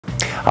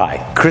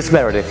Hi, Chris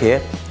Meredith here,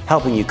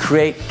 helping you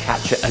create,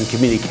 capture and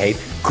communicate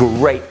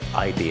great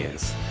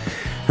ideas.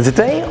 And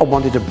today I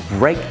wanted to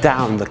break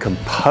down the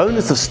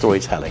components of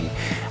storytelling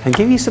and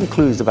give you some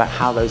clues about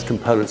how those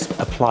components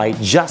apply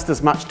just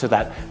as much to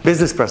that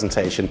business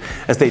presentation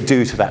as they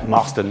do to that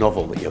master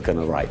novel that you're going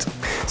to write.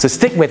 So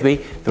stick with me,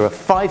 there are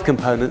 5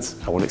 components,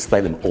 I want to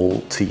explain them all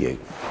to you.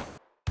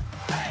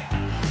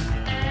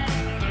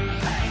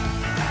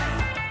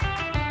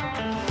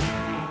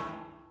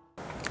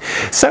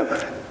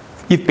 So,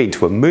 you've been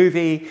to a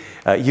movie,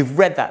 you've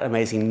read that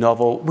amazing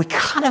novel. We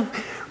kind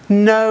of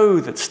know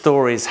that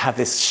stories have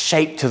this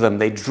shape to them.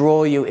 They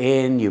draw you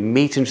in, you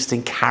meet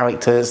interesting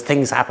characters,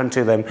 things happen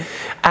to them.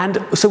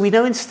 And so we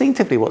know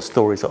instinctively what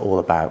stories are all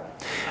about.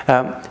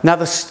 Now,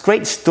 the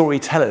great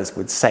storytellers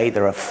would say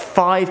there are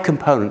 5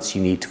 components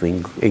you need to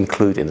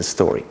include in a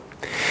story.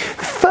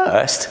 The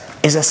first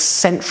is a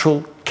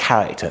central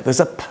character.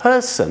 There's a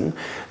person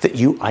that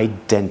you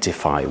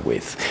identify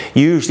with.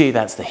 Usually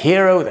that's the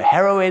hero, the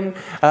heroine,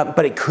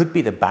 but it could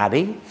be the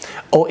baddie.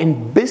 Or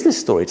in business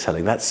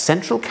storytelling, that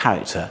central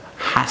character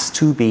has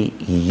to be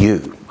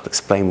you. I'll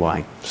explain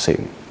why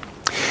soon.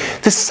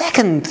 The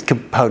second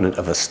component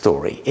of a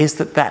story is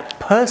that that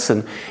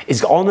person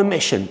is on a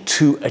mission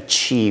to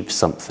achieve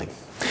something.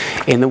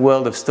 In the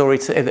world of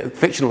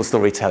fictional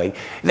storytelling,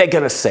 they're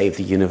going to save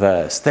the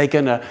universe. They're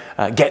going to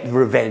get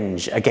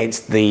revenge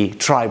against the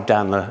tribe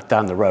down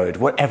the road,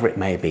 whatever it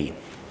may be.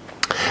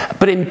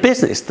 But in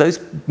business, those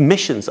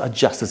missions are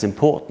just as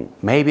important.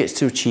 Maybe it's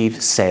to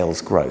achieve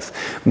sales growth.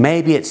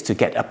 Maybe it's to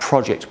get a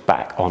project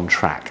back on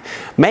track.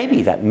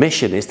 Maybe that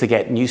mission is to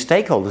get new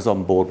stakeholders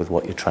on board with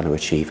what you're trying to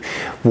achieve.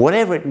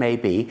 Whatever it may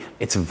be,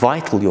 it's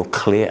vital you're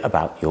clear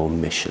about your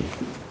mission.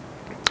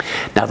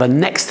 Now, the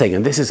next thing,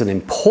 and this is an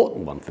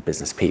important one for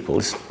business people,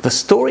 is the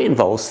story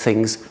involves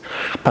things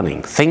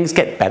happening. Things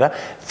get better,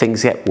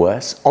 things get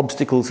worse,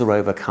 obstacles are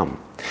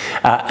overcome.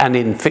 And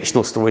in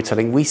fictional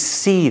storytelling, we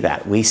see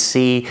that. We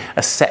see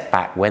a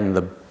setback when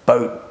the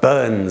boat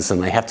burns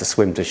and they have to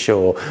swim to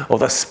shore, or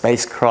the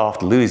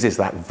spacecraft loses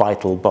that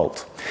vital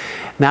bolt.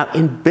 Now,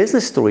 in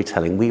business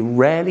storytelling, we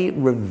rarely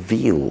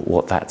reveal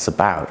what that's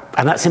about,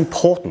 and that's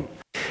important.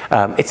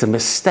 It's a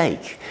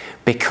mistake,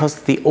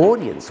 because the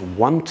audience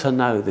want to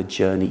know the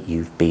journey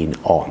you've been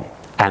on.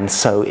 And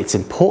so it's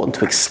important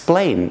to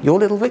explain your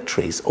little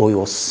victories or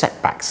your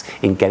setbacks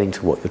in getting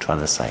to what you're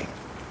trying to say.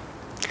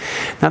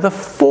 Now, the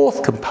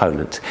fourth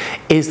component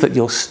is that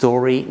your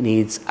story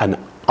needs an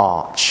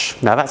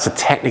arch. Now, that's a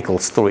technical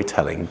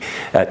storytelling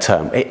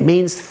term. It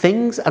means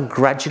things are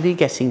gradually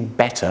getting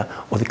better,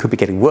 or they could be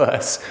getting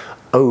worse,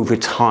 over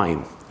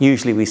time.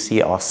 Usually we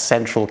see our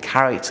central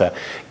character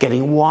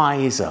getting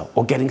wiser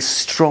or getting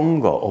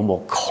stronger or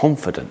more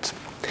confident.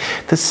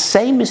 The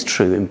same is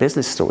true in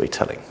business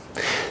storytelling.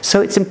 So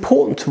it's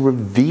important to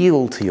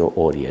reveal to your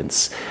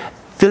audience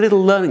the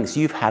little learnings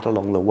you've had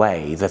along the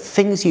way, the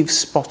things you've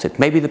spotted,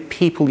 maybe the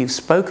people you've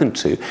spoken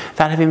to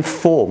that have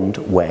informed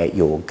where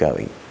you're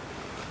going.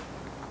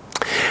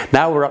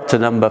 Now we're up to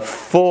number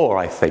 4,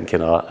 I think,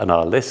 in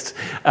our list,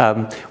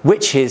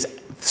 which is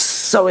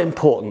so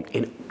important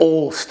in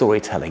all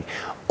storytelling.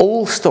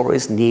 All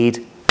stories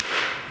need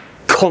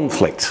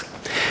conflict.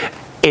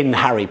 In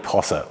Harry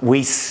Potter,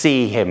 we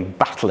see him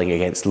battling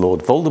against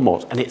Lord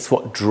Voldemort, and it's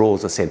what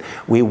draws us in.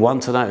 We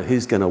want to know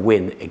who's going to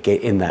win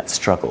in that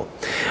struggle.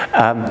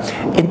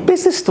 In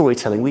business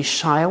storytelling, we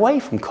shy away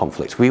from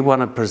conflict. We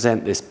want to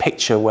present this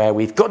picture where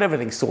we've got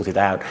everything sorted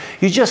out.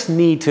 You just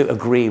need to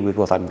agree with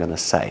what I'm going to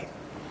say.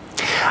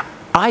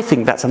 I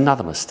think that's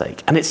another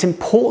mistake, and it's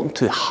important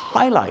to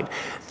highlight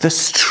the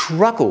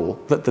struggle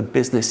that the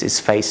business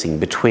is facing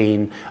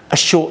between a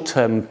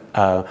short-term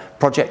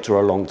project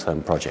or a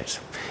long-term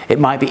project. It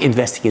might be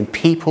investing in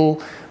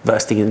people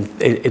versus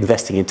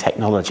investing in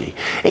technology.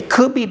 It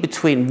could be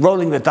between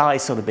rolling the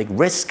dice on a big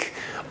risk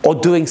or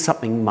doing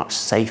something much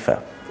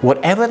safer.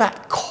 Whatever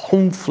that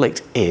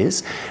conflict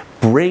is,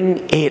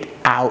 bring it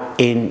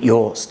out in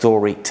your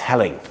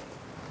storytelling.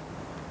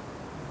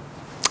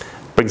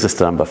 Brings us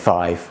to number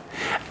 5.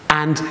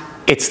 And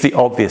it's the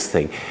obvious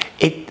thing.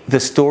 The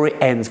story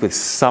ends with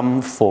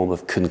some form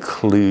of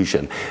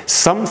conclusion,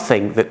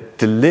 something that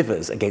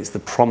delivers against the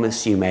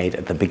promise you made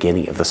at the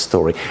beginning of the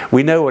story.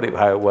 We know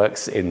how it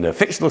works in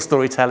fictional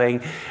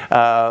storytelling.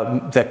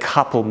 The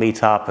couple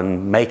meet up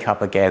and make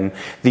up again.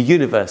 The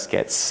universe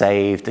gets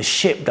saved. The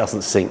ship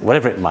doesn't sink,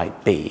 whatever it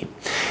might be.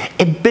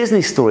 In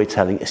business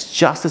storytelling, it's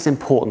just as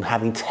important,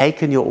 having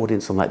taken your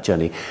audience on that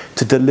journey,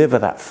 to deliver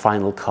that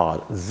final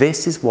card.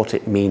 This is what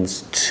it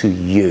means to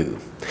you.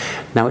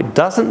 Now, it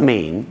doesn't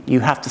mean you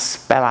have to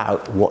spell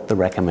out what the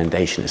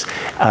recommendation is.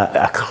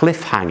 A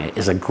cliffhanger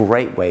is a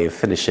great way of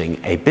finishing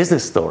a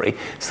business story,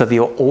 so that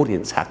your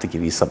audience have to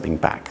give you something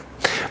back.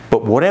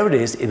 But whatever it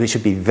is, it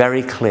should be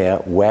very clear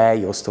where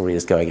your story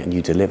is going, and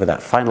you deliver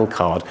that final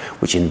card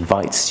which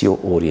invites your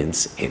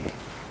audience in.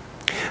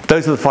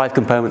 Those are the 5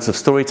 components of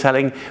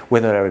storytelling,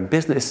 whether they're in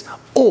business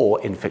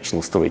or in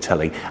fictional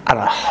storytelling, and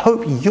I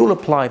hope you'll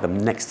apply them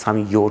next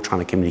time you're trying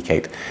to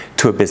communicate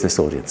to a business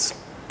audience.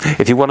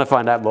 If you want to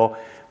find out more,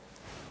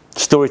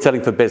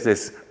 Storytelling for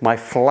Business, my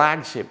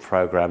flagship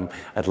program.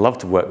 I'd love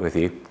to work with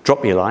you.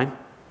 Drop me a line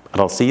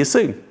and I'll see you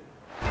soon.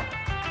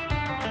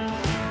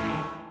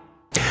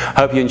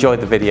 Hope you enjoyed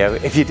the video.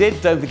 If you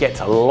did, don't forget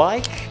to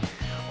like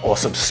or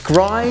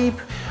subscribe.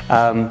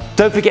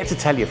 Don't forget to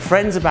tell your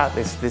friends about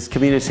this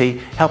community,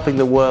 helping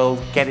the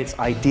world get its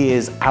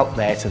ideas out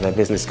there to their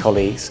business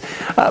colleagues.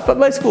 But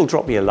most of all,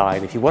 drop me a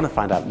line if you want to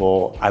find out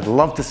more. I'd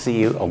love to see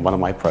you on one of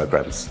my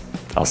programs.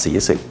 I'll see you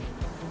soon.